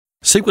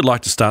SEEK would like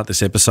to start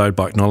this episode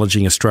by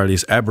acknowledging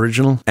Australia's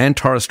Aboriginal and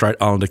Torres Strait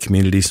Islander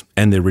communities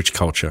and their rich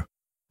culture,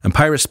 and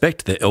pay respect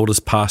to their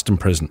elders past and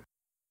present,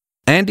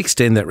 and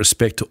extend that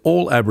respect to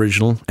all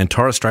Aboriginal and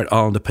Torres Strait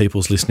Islander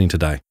peoples listening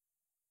today.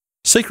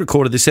 SEEK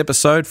recorded this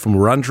episode from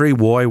Wurundjeri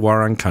Woi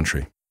Wurrung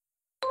country.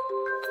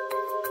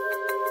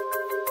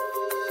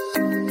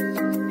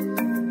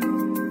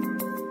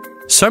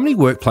 So many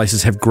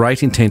workplaces have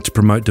great intent to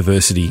promote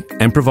diversity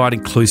and provide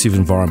inclusive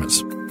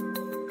environments.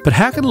 But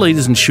how can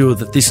leaders ensure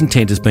that this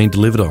intent is being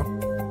delivered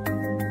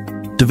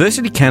on?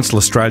 Diversity Council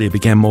Australia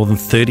began more than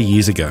 30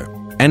 years ago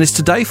and is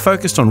today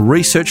focused on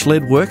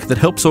research-led work that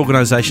helps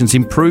organisations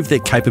improve their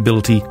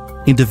capability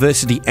in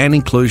diversity and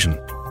inclusion.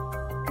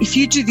 If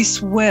you do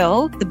this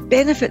well, the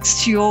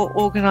benefits to your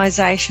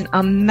organisation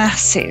are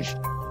massive,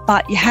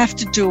 but you have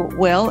to do it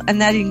well,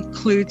 and that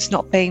includes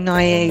not being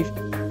naive.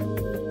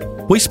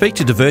 We speak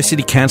to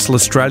Diversity Council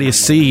Australia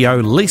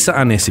CEO Lisa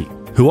Annese,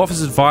 who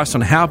offers advice on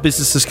how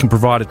businesses can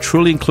provide a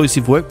truly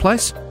inclusive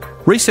workplace,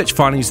 research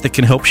findings that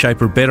can help shape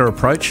a better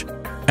approach,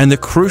 and the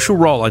crucial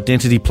role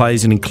identity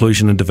plays in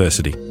inclusion and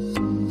diversity.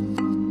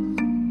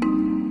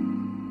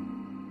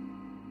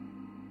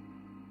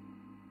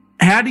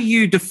 How do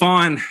you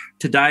define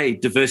today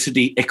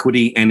diversity,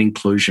 equity and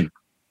inclusion?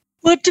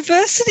 Well,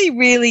 diversity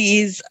really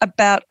is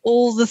about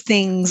all the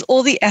things,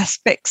 all the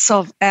aspects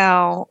of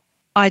our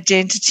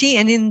identity,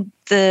 and in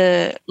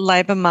the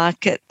labour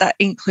market, that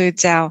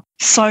includes our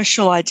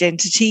social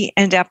identity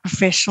and our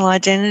professional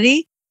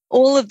identity,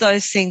 all of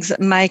those things that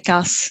make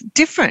us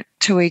different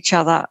to each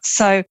other.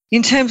 So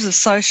in terms of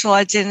social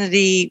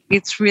identity,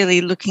 it's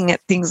really looking at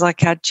things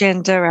like our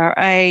gender, our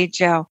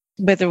age,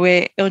 whether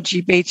we're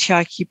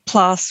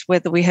LGBTIQ+,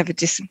 whether we have a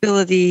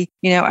disability,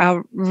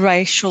 our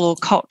racial or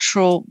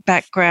cultural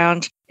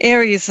background,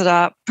 areas that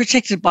are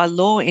protected by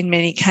law in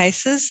many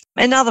cases.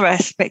 And other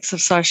aspects of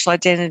social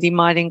identity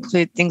might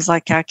include things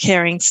like our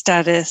caring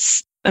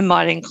status. It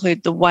might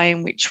include the way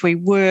in which we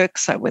work,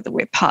 so whether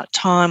we're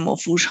part-time or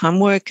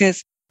full-time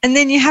workers. And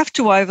then you have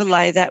to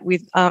overlay that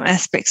with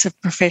aspects of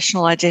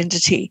professional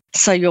identity.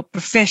 So your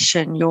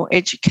profession, your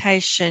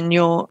education,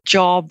 your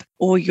job,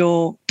 or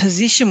your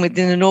position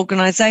within an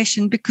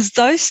organisation, because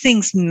those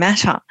things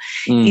matter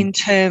in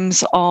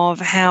terms of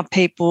how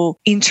people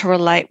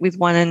interrelate with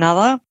one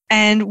another.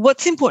 And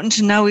what's important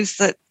to know is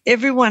that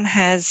everyone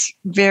has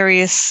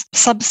various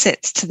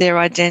subsets to their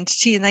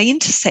identity and they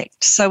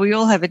intersect. So we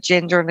all have a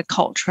gender and a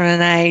culture and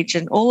an age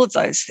and all of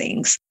those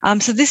things.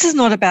 So this is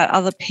not about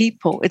other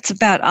people, it's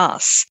about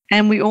us.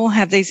 And we all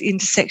have these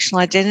intersectional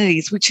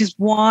identities, which is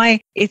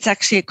why it's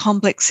actually a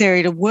complex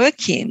area to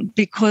work in,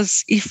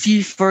 because if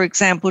you, for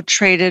example,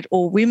 treated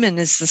all women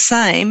as the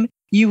same,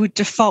 you would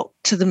default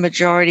to the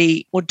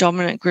majority or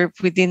dominant group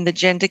within the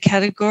gender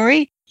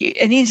category.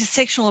 An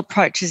intersectional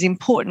approach is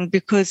important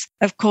because,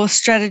 of course,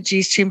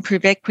 strategies to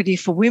improve equity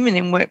for women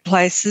in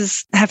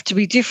workplaces have to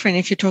be different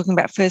if you're talking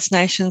about First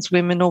Nations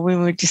women or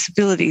women with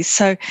disabilities.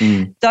 So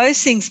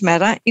those things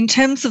matter. In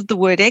terms of the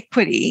word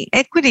equity,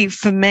 equity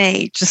for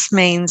me just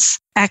means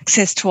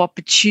access to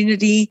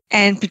opportunity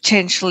and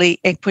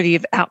potentially equity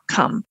of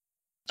outcome.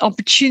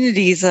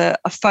 Opportunity is a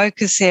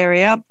focus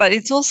area, but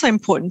it's also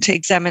important to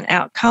examine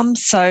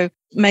outcomes. So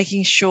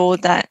making sure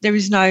that there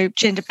is no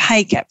gender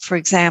pay gap, for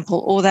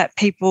example, or that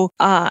people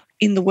are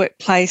in the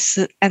workplace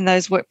and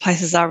those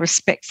workplaces are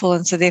respectful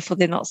and so therefore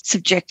they're not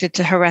subjected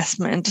to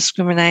harassment and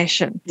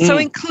discrimination. So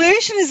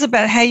inclusion is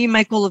about how you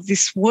make all of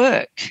this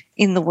work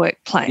in the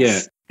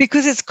workplace.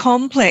 Because it's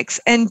complex,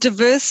 and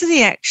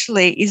diversity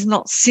actually is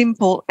not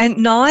simple, and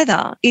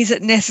neither is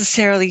it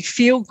necessarily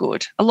feel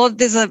good.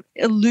 There's an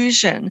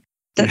illusion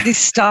that this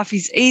stuff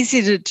is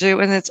easy to do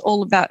and it's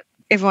all about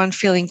everyone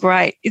feeling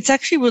great. It's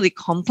actually really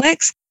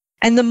complex.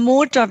 And the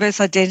more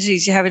diverse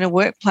identities you have in a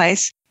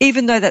workplace,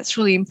 even though that's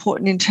really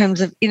important in terms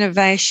of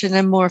innovation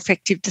and more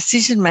effective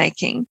decision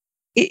making,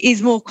 it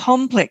is more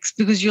complex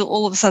because you'll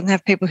all of a sudden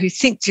have people who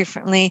think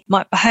differently,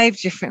 might behave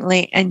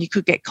differently, and you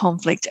could get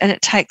conflict. And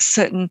it takes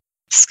certain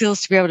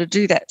skills to be able to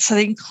do that. So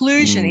the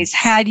inclusion is,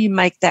 how do you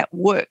make that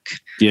work?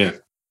 Yeah.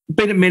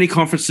 Been at many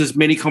conferences,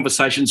 many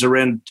conversations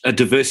around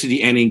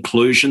diversity and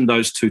inclusion,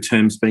 those two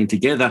terms being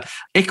together.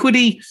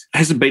 Equity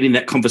hasn't been in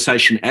that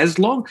conversation as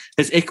long.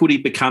 Has equity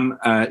become,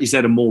 is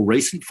that a more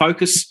recent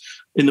focus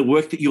in the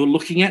work that you're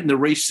looking at and the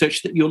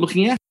research that you're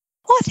looking at?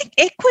 Well, I think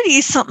equity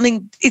is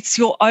it's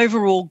your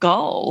overall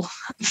goal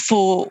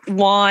for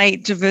why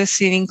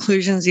diversity and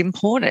inclusion is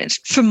important.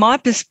 From my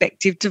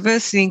perspective,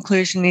 diversity and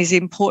inclusion is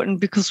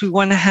important because we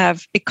want to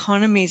have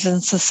economies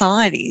and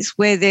societies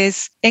where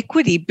there's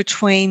equity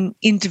between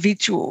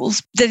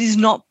individuals that is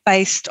not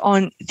based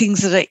on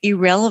things that are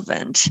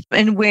irrelevant,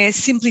 and where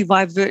simply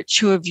by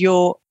virtue of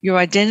your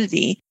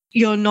identity,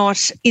 you're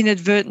not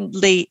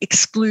inadvertently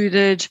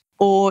excluded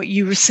or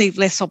you receive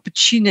less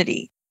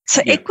opportunity.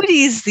 So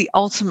equity is the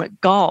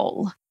ultimate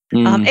goal.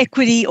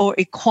 Equity or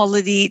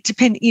equality,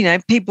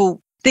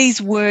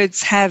 these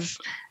words have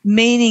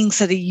meanings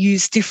that are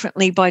used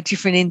differently by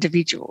different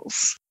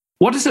individuals.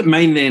 What does it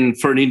mean then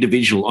for an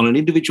individual, on an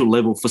individual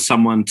level, for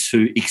someone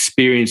to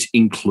experience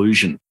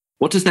inclusion?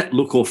 What does that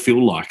look or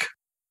feel like?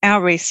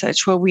 Our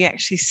research, where we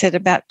actually set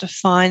about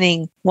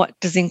defining what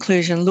does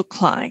inclusion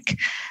look like,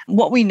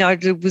 what we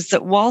noted was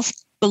that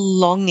whilst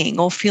belonging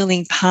or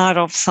feeling part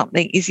of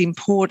something is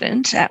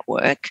important at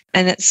work,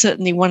 and it's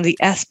certainly one of the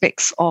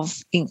aspects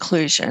of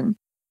inclusion,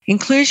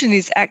 inclusion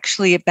is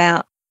actually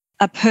about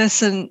a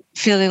person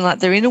feeling like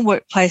they're in a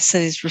workplace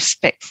that is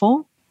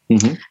respectful,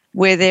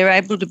 where they're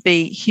able to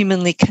be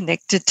humanly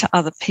connected to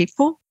other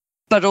people,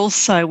 but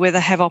also where they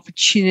have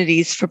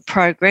opportunities for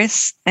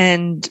progress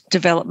and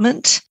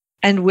development,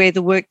 and where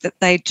the work that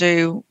they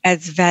do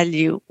adds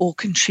value or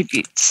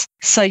contributes.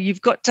 So you've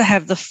got to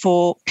have the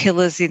 4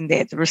 pillars in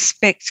there: the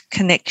respect,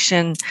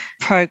 connection,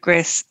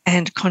 progress,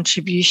 and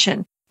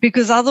contribution.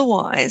 Because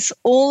otherwise,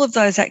 all of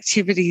those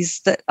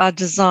activities that are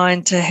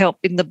designed to help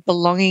in the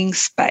belonging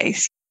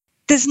space,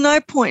 there's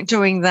no point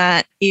doing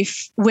that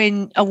if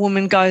when a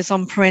woman goes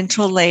on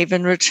parental leave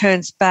and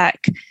returns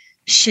back,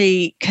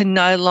 she can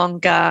no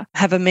longer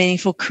have a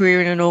meaningful career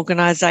in an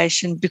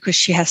organisation because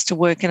she has to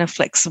work in a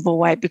flexible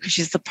way because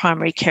she's the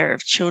primary carer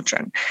of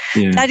children.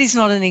 Yeah. That is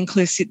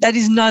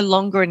no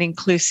longer an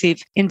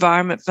inclusive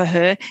environment for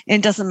her. And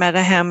it doesn't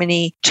matter how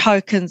many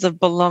tokens of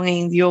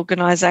belonging the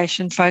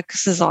organisation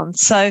focuses on.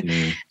 So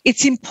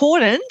it's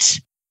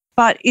important,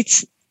 but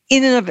it's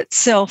in and of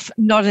itself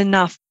not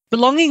enough.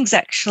 Belonging's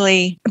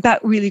actually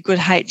about really good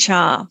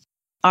HR.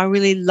 I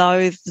really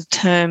loathe the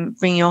term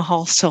bring your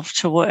whole self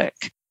to work.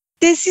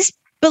 There's this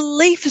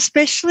belief,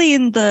 especially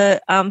in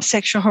the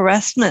sexual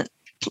harassment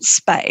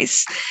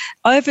space,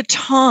 over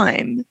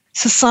time,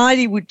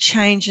 society would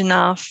change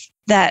enough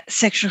that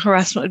sexual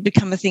harassment would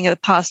become a thing of the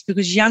past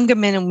because younger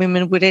men and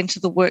women would enter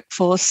the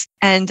workforce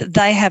and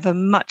they have a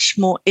much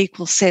more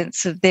equal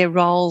sense of their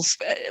roles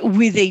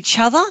with each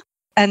other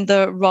and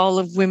the role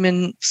of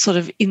women sort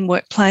of in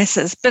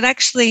workplaces. But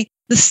actually,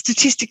 the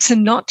statistics are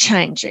not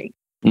changing.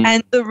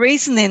 And the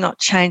reason they're not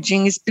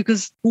changing is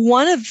because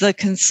one of the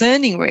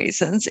concerning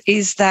reasons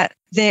is that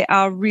there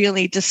are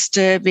really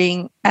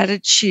disturbing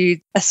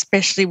attitudes,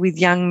 especially with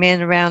young men,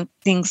 around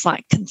things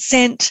like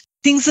consent,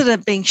 things that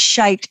are being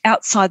shaped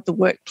outside the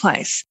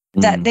workplace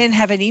that then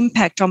have an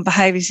impact on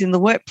behaviours in the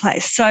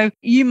workplace. So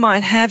you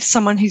might have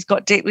someone who's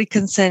got deeply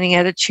concerning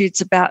attitudes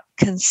about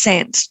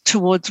consent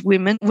towards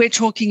women. We're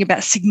talking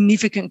about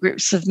significant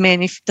groups of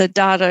men. If the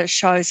data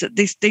shows that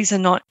these are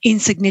not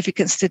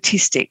insignificant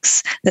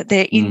statistics, that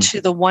they're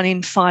into the 1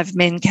 in 5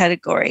 men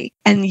category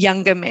and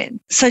younger men.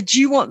 So do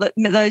you want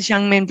those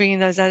young men bringing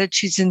those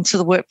attitudes into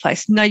the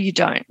workplace? No, you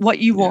don't. What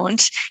you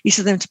want is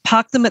for them to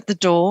park them at the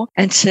door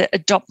and to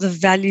adopt the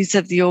values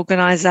of the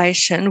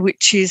organisation,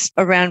 which is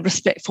around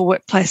respectful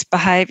workplace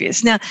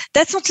behaviours. Now,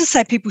 that's not to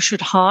say people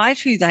should hide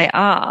who they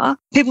are.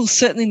 People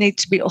certainly need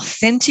to be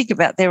authentic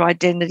about their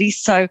identity.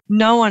 So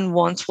no one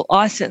wants, well,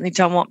 I certainly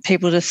don't want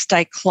people to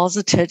stay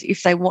closeted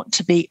if they want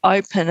to be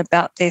open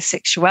about their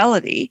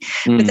sexuality.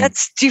 But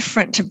that's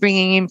different to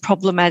bringing in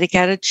problematic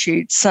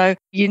attitudes. So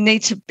you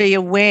need to be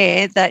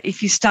aware that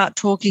if you start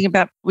talking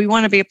about we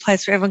want to be a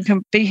place where everyone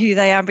can be who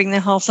they are, bring their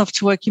whole self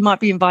to work, you might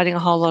be inviting a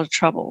whole lot of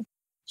trouble.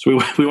 So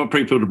we want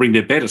people to bring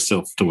their better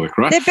self to work,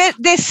 right?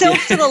 Their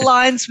self that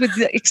aligns with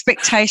the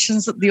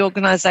expectations that the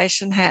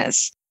organisation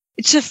has.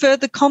 To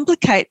further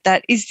complicate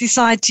that is this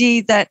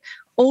idea that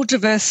all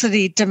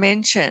diversity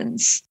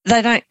dimensions,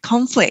 they don't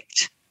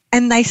conflict,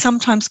 and they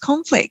sometimes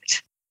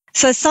conflict.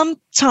 So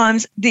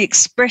sometimes the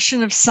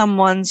expression of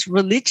someone's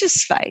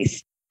religious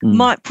faith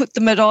might put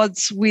them at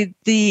odds with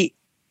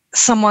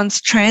someone's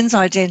trans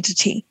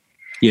identity.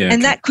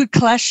 And that could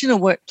clash in a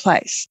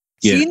workplace.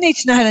 So you need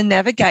to know how to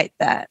navigate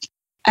that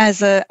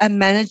as a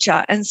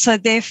manager. And so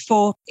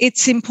therefore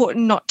it's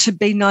important not to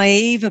be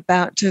naive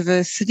about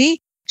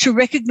diversity, to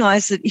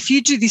recognise that if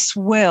you do this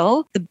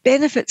well, the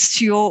benefits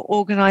to your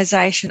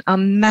organisation are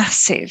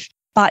massive,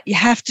 but you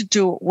have to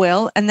do it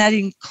well. And that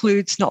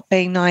includes not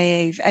being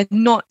naive and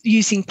not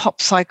using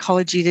pop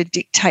psychology to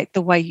dictate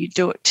the way you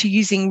do it, to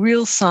using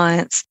real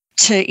science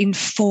to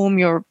inform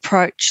your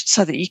approach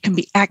so that you can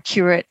be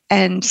accurate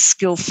and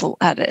skillful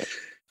at it.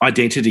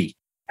 Identity.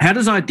 How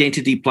does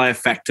identity play a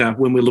factor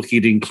when we're looking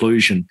at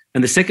inclusion?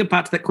 And the second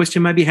part to that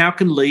question may be, how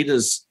can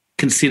leaders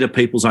consider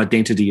people's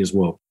identity as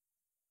well?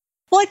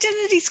 Well,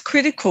 identity is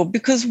critical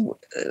because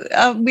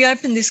we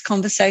opened this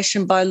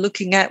conversation by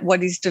looking at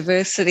what is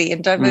diversity,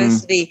 and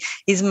diversity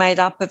is made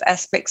up of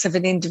aspects of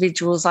an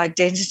individual's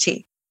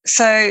identity.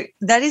 So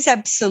that is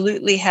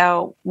absolutely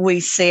how we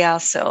see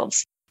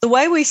ourselves. The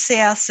way we see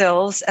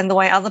ourselves and the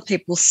way other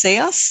people see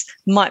us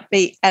might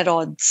be at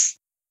odds.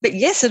 But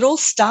yes, it all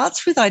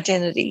starts with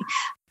identity.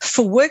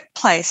 For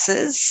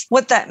workplaces,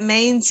 what that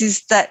means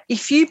is that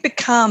if you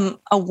become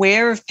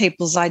aware of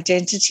people's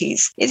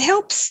identities, it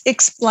helps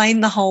explain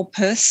the whole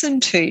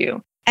person to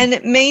you. And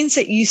it means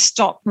that you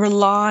stop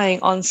relying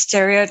on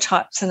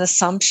stereotypes and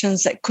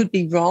assumptions that could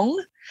be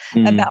wrong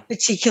about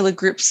particular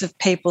groups of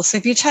people. So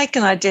if you take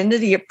an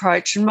identity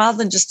approach, and rather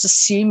than just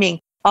assuming,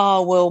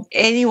 oh, well,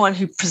 anyone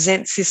who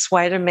presents this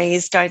way to me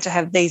is going to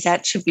have these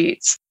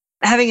attributes,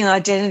 having an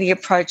identity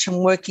approach and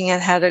working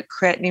out how to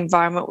create an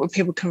environment where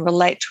people can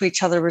relate to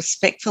each other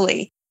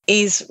respectfully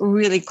is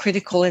really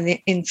critical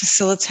in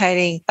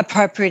facilitating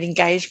appropriate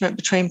engagement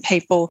between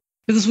people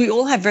because we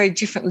all have very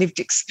different lived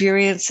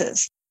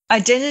experiences.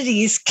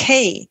 Identity is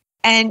key,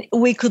 and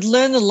we could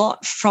learn a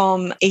lot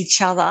from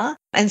each other,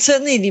 and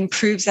certainly it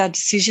improves our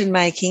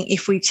decision-making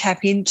if we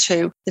tap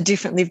into the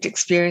different lived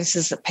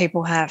experiences that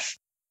people have.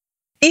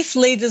 If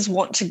leaders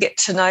want to get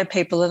to know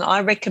people, and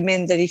I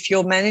recommend that if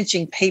you're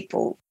managing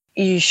people,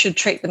 you should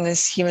treat them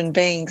as human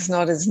beings,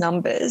 not as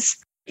numbers.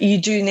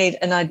 You do need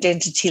an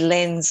identity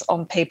lens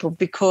on people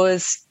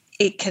because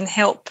it can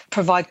help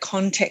provide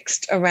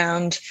context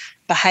around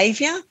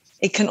behaviour.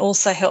 It can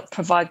also help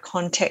provide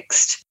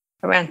context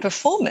around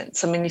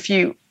performance. I mean, if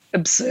you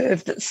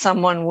observe that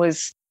someone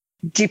was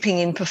dipping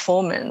in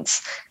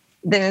performance,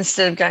 then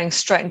instead of going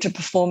straight into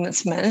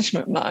performance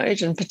management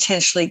mode and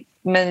potentially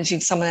managing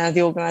someone out of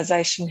the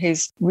organisation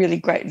who's really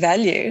great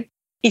value,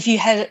 if you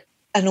had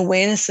an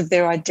awareness of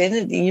their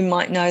identity, you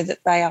might know that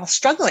they are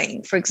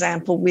struggling, for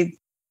example, with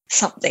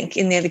something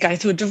in there. They're going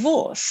through a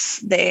divorce,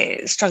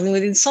 they're struggling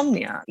with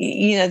insomnia.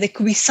 There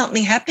could be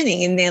something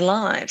happening in their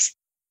lives.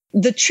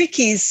 The trick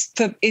is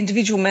for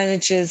individual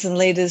managers and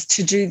leaders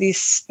to do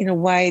this in a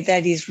way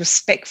that is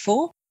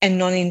respectful and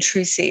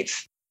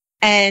non-intrusive.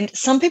 And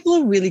some people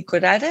are really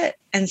good at it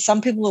and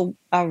some people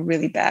are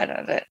really bad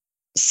at it.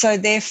 So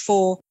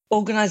therefore,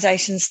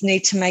 organisations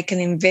need to make an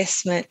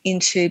investment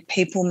into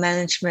people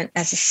management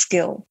as a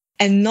skill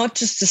and not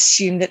just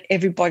assume that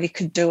everybody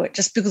could do it.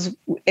 Just because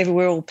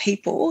we're all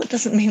people, it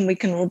doesn't mean we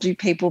can all do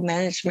people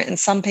management. And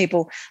some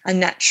people are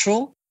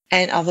natural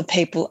and other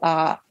people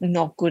are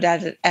not good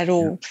at it at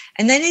all. Yeah.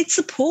 And they need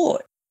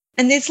support.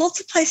 And there's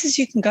lots of places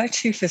you can go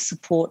to for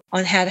support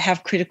on how to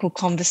have critical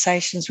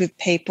conversations with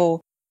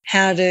people,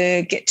 how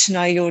to get to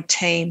know your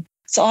team.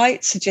 So I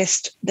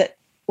suggest that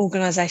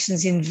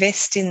organisations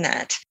invest in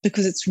that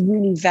because it's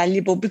really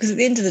valuable, because at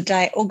the end of the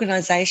day,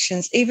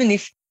 organisations, even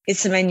if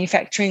it's a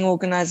manufacturing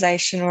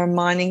organisation or a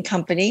mining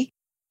company,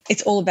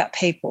 it's all about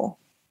people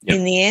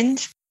in the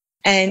end.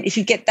 And if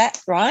you get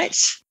that right,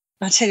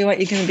 I tell you what,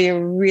 you're going to be a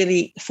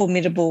really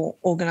formidable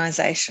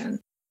organisation.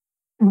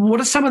 What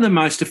are some of the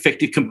most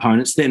effective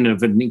components then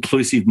of an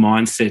inclusive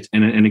mindset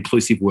and an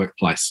inclusive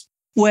workplace?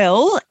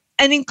 Well,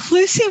 an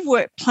inclusive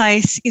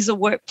workplace is a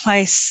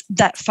workplace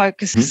that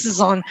focuses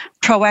on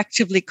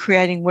proactively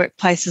creating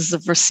workplaces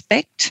of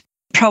respect,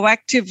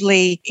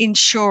 proactively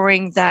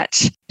ensuring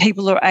that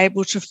people are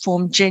able to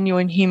form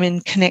genuine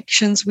human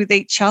connections with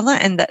each other,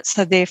 and that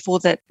so therefore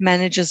that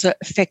managers are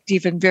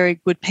effective and very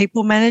good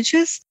people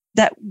managers,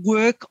 that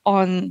work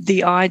on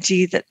the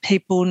idea that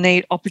people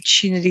need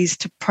opportunities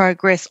to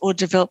progress or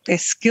develop their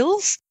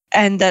skills,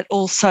 and that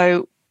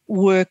also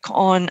work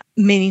on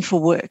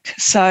meaningful work.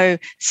 So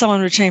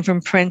someone returning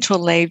from parental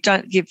leave,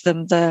 don't give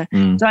them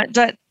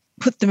don't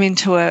put them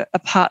into a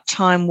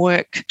part-time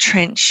work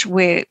trench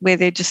where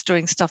they're just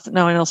doing stuff that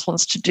no one else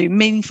wants to do.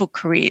 Meaningful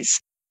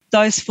careers.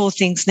 Those 4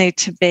 things need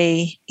to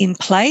be in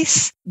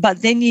place,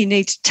 but then you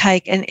need to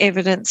take an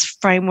evidence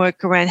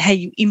framework around how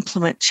you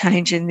implement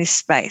change in this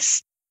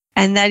space.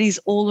 And that is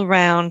all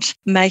around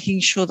making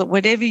sure that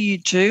whatever you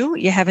do,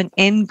 you have an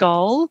end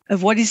goal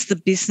of what is the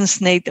business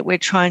need that we're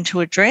trying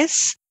to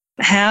address.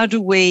 How do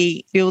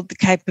we build the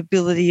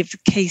capability of the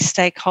key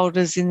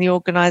stakeholders in the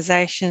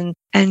organisation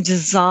and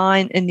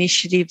design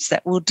initiatives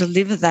that will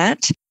deliver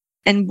that?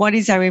 And what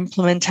is our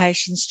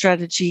implementation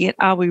strategy? And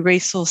are we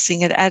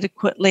resourcing it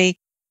adequately?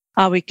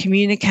 Are we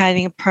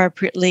communicating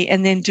appropriately?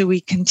 And then do we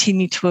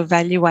continue to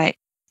evaluate?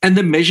 And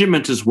the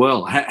measurement as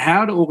well.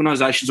 How do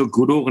organisations or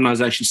good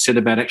organisations set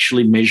about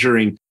actually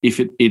measuring if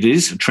it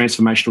is a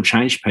transformational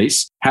change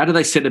piece? How do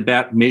they set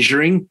about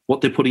measuring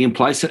what they're putting in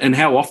place, and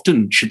how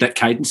often should that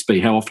cadence be?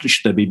 How often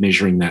should they be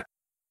measuring that?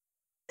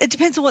 It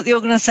depends on what the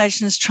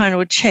organisation is trying to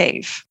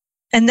achieve.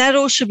 And that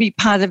all should be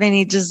part of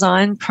any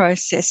design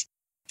process.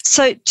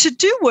 So to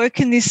do work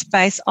in this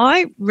space,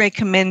 I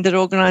recommend that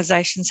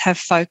organisations have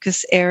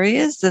focus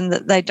areas and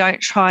that they don't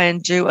try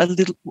and do a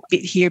little bit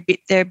here,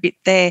 a bit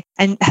there,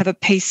 and have a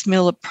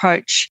piecemeal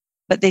approach,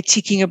 but they're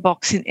ticking a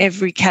box in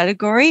every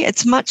category.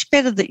 It's much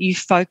better that you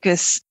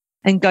focus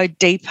and go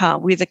deeper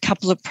with a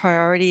couple of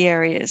priority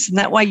areas, and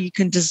that way you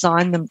can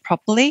design them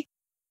properly.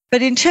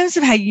 But in terms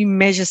of how you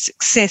measure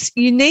success,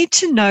 you need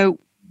to know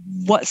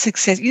what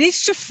success, you need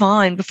to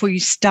define before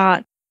you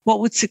start what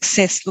would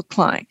success look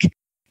like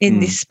in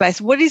this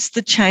space. What is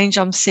the change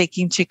I'm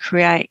seeking to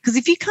create? Because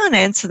if you can't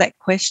answer that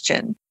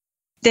question,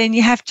 then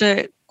you have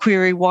to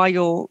query why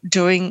you're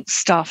doing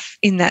stuff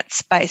in that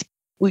space.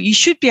 Well, you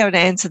should be able to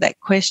answer that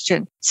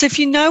question. So if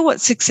you know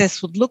what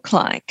success would look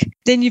like,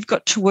 then you've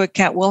got to work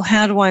out, well,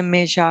 how do I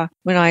measure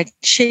when I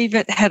achieve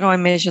it? How do I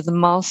measure the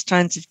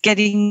milestones of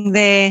getting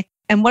there?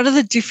 And what are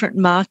the different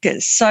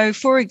markers? So,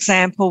 for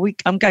example,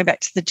 I'm going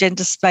back to the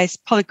gender space,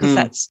 probably because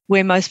that's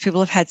where most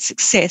people have had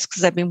success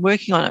because they've been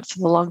working on it for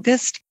the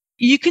longest.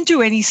 You can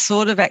do any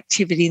sort of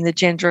activity in the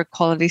gender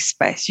equality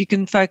space. You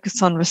can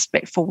focus on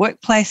respectful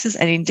workplaces,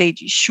 and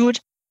indeed you should.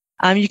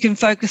 You can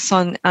focus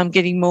on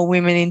getting more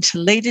women into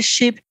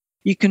leadership.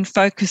 You can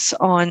focus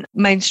on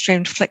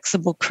mainstreamed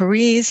flexible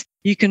careers.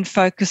 You can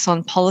focus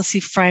on policy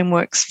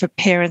frameworks for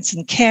parents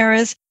and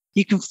carers.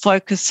 You can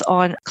focus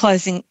on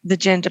closing the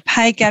gender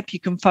pay gap. You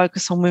can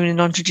focus on women in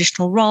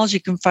non-traditional roles.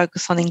 You can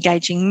focus on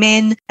engaging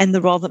men and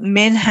the role that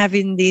men have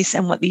in this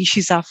and what the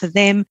issues are for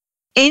them.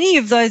 Any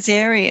of those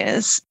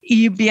areas,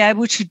 you'd be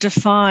able to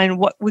define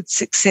what would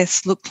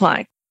success look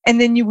like, and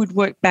then you would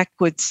work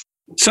backwards.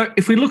 So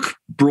if we look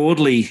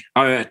broadly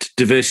at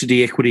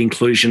diversity, equity,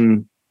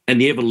 inclusion and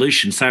the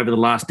evolution, say, over the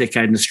last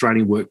decade in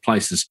Australian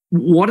workplaces,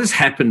 what has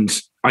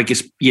happened, I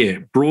guess,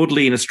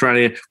 broadly in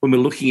Australia when we're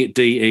looking at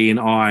D, E and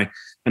I,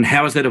 and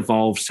how has that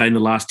evolved, say, in the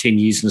last 10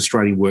 years in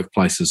Australian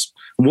workplaces?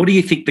 And what do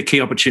you think the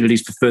key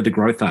opportunities for further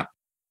growth are?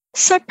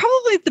 So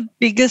probably the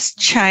biggest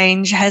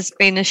change has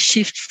been a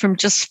shift from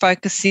just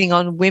focusing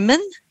on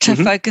women to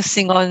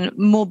focusing on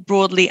more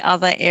broadly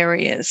other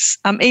areas,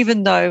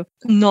 even though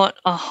not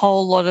a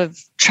whole lot of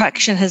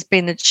traction has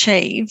been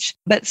achieved,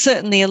 but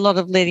certainly a lot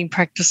of leading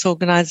practice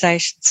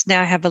organisations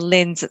now have a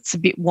lens that's a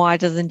bit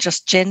wider than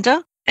just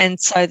gender.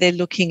 And so they're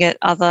looking at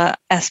other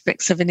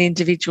aspects of an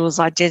individual's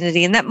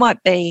identity, and that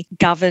might be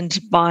governed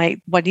by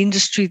what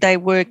industry they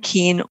work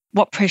in,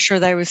 what pressure are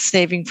they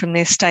receiving from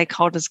their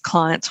stakeholders,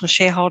 clients or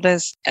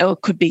shareholders, or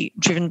it could be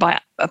driven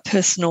by a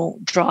personal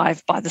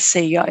drive by the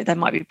CEO. They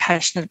might be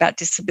passionate about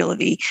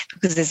disability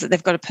because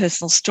they've got a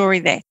personal story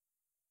there.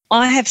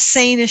 I have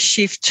seen a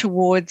shift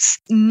towards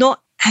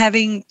not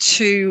having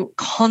to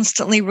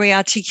constantly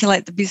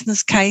re-articulate the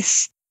business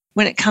case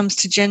when it comes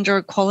to gender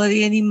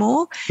equality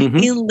anymore.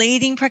 In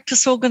leading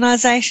practice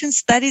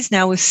organisations, that is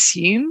now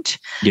assumed.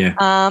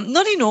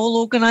 Not in all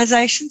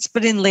organisations,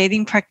 but in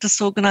leading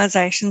practice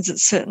organisations, it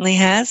certainly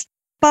has.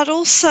 But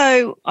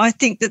also, I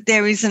think that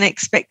there is an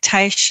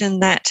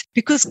expectation that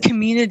because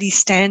community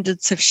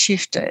standards have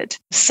shifted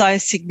so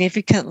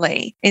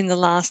significantly in the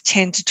last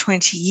 10 to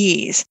 20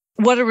 years,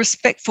 what a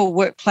respectful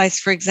workplace,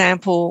 for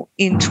example,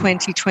 in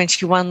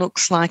 2021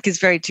 looks like is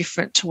very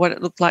different to what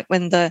it looked like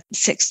when the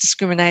Sex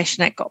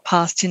Discrimination Act got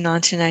passed in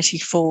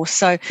 1984.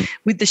 So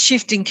with the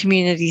shift in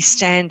community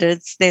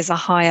standards, there's a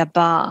higher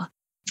bar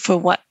for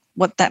what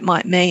that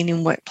might mean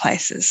in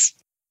workplaces.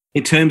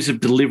 In terms of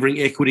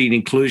delivering equity and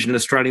inclusion in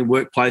Australian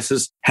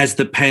workplaces, has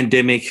the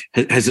pandemic,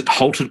 has it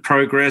halted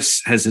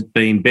progress? Has it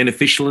been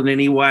beneficial in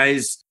any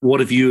ways?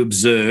 What have you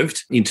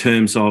observed in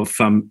terms of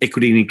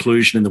equity and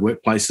inclusion in the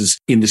workplaces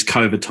in this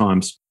COVID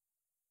times?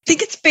 I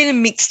think it's been a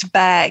mixed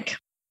bag.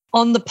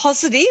 On the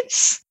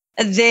positives,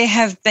 there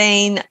have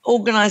been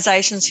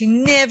organisations who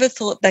never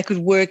thought they could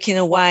work in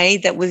a way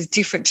that was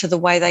different to the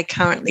way they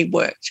currently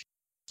worked.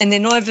 And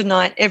then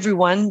overnight,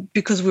 everyone,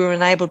 because we were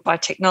enabled by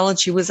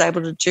technology, was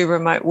able to do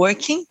remote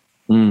working.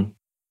 And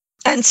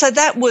so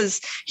that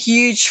was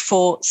huge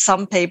for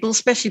some people,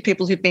 especially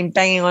people who've been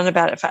banging on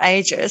about it for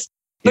ages.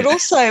 But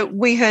also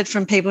we heard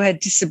from people who had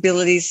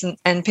disabilities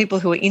and people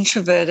who were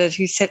introverted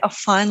who said,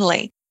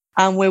 finally,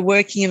 we're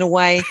working in a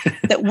way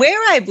that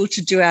we're able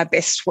to do our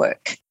best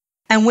work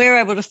and we're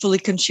able to fully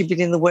contribute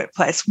in the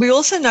workplace. We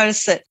also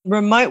noticed that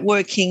remote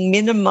working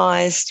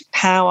minimised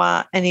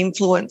power and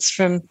influence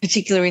from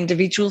particular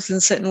individuals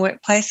in certain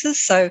workplaces.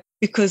 So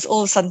because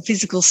all of a sudden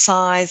physical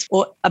size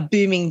or a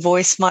booming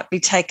voice might be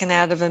taken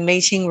out of a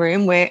meeting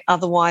room where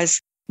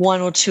otherwise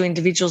one or two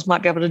individuals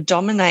might be able to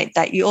dominate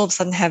that, you all of a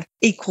sudden have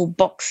equal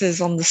boxes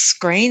on the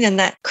screen, and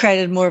that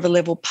created more of a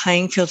level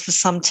playing field for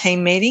some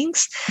team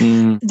meetings.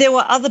 There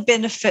were other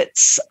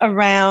benefits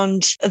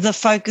around the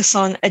focus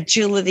on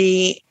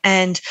agility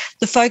and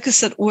the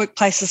focus that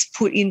workplaces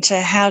put into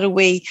how do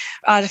we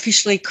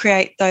artificially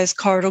create those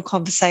corridor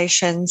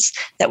conversations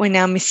that we're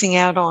now missing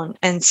out on.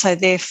 And so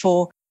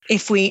therefore,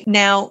 if we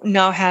now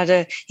know how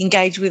to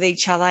engage with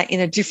each other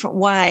in a different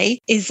way,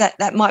 is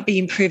that might be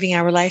improving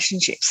our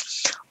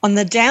relationships. On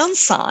the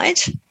downside,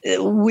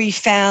 we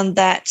found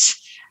that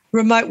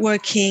remote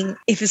working,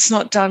 if it's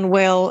not done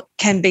well,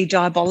 can be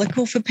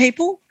diabolical for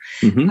people,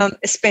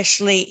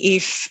 especially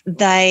if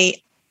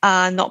they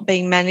are not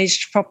being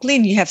managed properly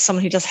and you have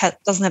someone who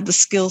doesn't have the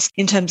skills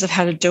in terms of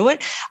how to do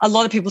it. A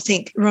lot of people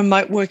think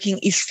remote working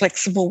is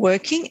flexible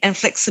working, and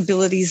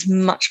flexibility is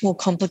much more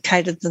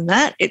complicated than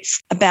that.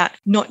 It's about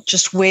not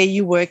just where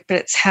you work, but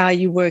it's how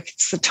you work,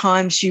 it's the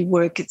times you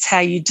work, it's how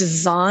you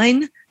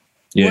design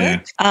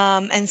work.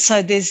 And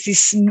so there's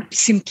this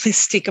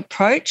simplistic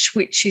approach,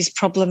 which is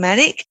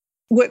problematic.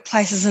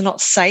 Workplaces are not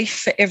safe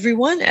for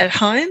everyone at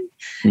home.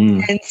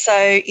 And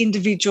so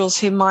individuals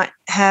who might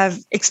have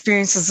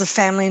experiences of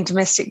family and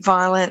domestic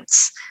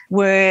violence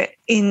were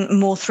in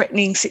more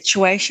threatening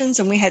situations.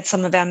 And we had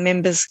some of our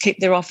members keep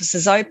their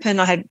offices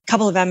open. I had a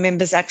couple of our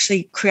members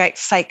actually create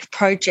fake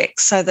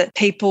projects so that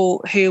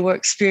people who were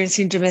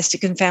experiencing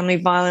domestic and family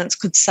violence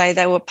could say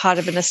they were part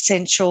of an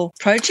essential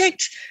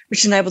project,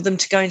 which enabled them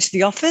to go into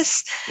the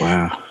office.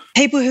 Wow.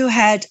 People who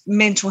had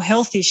mental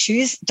health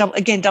issues,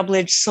 again,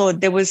 double-edged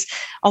sword. There was,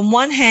 on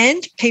one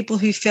hand, people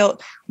who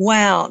felt,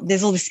 wow,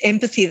 there's all this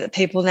empathy that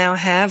people now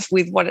have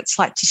with what it's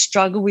like to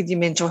struggle with your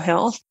mental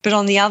health. But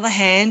on the other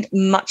hand,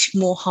 much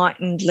more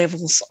heightened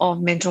levels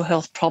of mental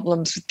health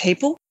problems with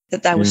people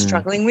that they were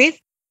struggling with.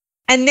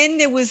 And then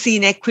there was the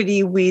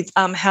inequity with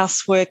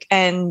housework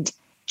and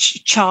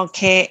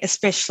childcare,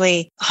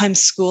 especially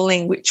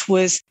homeschooling, which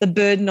was the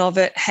burden of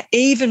it.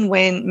 Even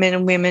when men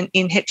and women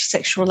in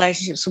heterosexual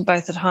relationships were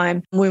both at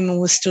home, women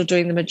were still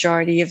doing the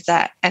majority of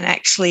that. And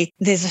actually,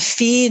 there's a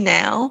fear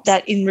now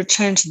that in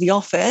return to the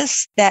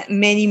office, that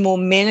many more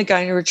men are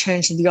going to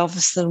return to the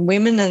office than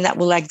women, and that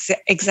will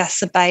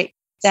exacerbate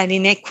that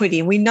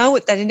inequity. We know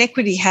that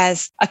inequity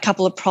has a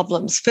couple of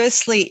problems.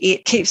 Firstly,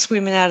 it keeps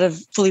women out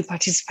of fully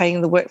participating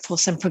in the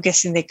workforce and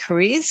progressing their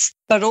careers,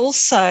 but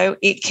also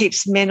it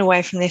keeps men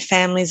away from their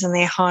families and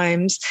their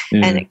homes,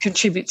 and it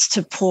contributes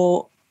to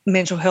poor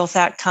mental health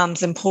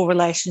outcomes and poor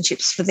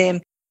relationships for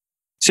them.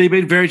 So you've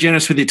been very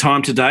generous with your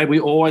time today. We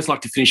always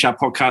like to finish our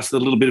podcast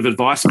with a little bit of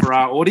advice for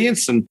our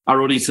audience, and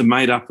our audience are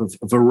made up of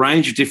a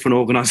range of different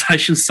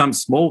organisations, some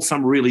small,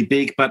 some really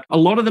big, but a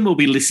lot of them will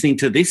be listening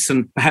to this,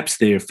 and perhaps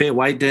they're a fair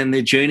way down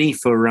their journey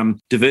for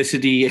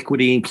diversity,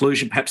 equity,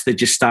 inclusion. Perhaps they're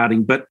just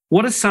starting. But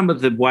what are some of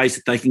the ways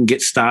that they can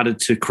get started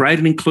to create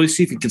an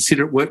inclusive and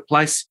considerate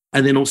workplace,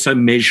 and then also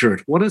measure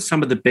it? What are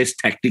some of the best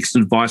tactics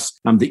and advice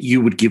that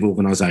you would give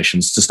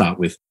organisations to start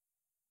with?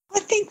 I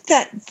think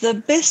that the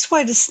best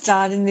way to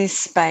start in this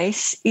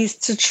space is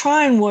to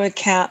try and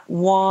work out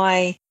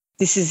why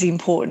this is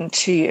important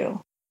to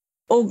you.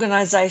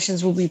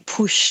 Organisations will be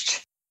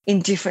pushed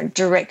in different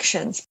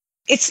directions.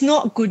 It's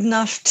not good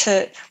enough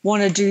to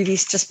want to do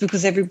this just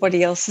because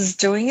everybody else is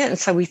doing it, and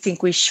so we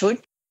think we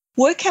should.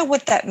 Work out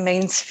what that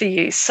means for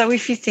you. So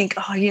if you think,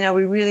 we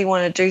really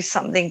want to do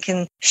something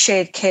in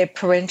shared care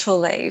parental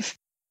leave,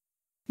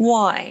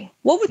 why?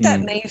 What would that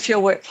mean for your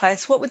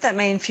workplace? What would that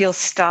mean for your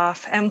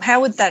staff? And how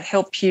would that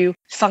help you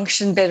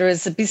function better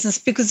as a business?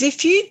 Because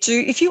if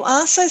you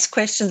ask those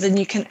questions and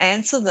you can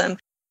answer them,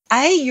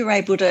 you're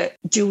able to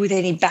deal with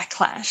any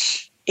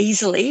backlash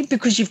easily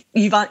because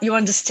you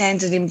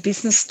understand it in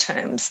business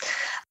terms.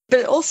 But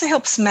it also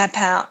helps map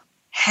out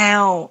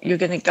how you're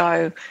going to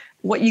go,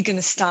 what you're going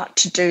to start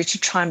to do to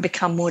try and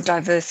become more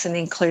diverse and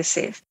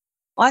inclusive.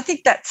 I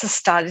think that's a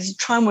start, is to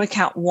try and work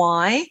out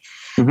why.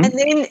 Mm-hmm. And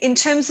then in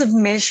terms of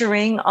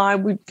measuring, I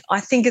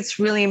think it's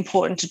really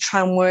important to try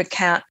and work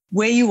out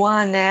where you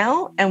are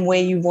now and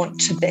where you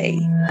want to be.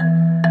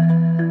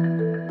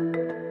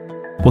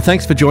 Well,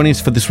 thanks for joining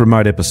us for this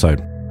remote episode.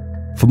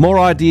 For more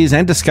ideas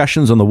and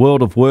discussions on the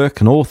world of work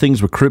and all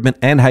things recruitment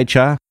and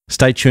HR,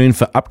 stay tuned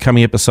for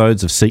upcoming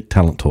episodes of Seek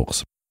Talent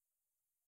Talks.